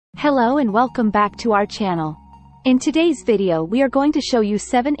Hello and welcome back to our channel. In today's video we are going to show you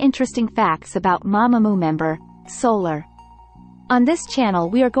 7 interesting facts about Mamamoo Member Solar. On this channel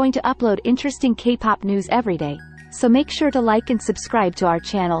we are going to upload interesting K-pop news every day, so make sure to like and subscribe to our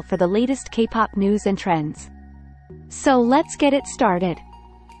channel for the latest K-pop news and trends. So let's get it started.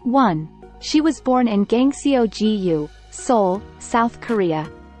 1. She was born in Gangseo-gu, Seoul, South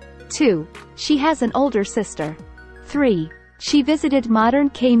Korea. 2. She has an older sister. 3. She visited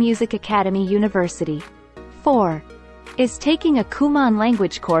Modern K-Music Academy University. 4. Is taking a Kumon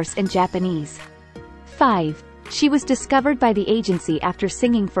language course in Japanese. 5. She was discovered by the agency after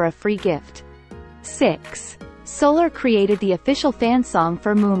singing for a free gift. 6. Solar created the official fan song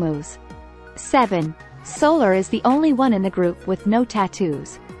for Mamamoo. 7. Solar is the only one in the group with no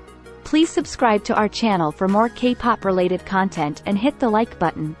tattoos. Please subscribe to our channel for more K-pop related content and hit the like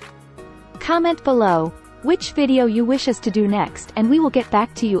button. Comment below which video you wish us to do next and we will get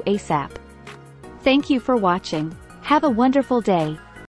back to you ASAP. Thank you for watching. Have a wonderful day.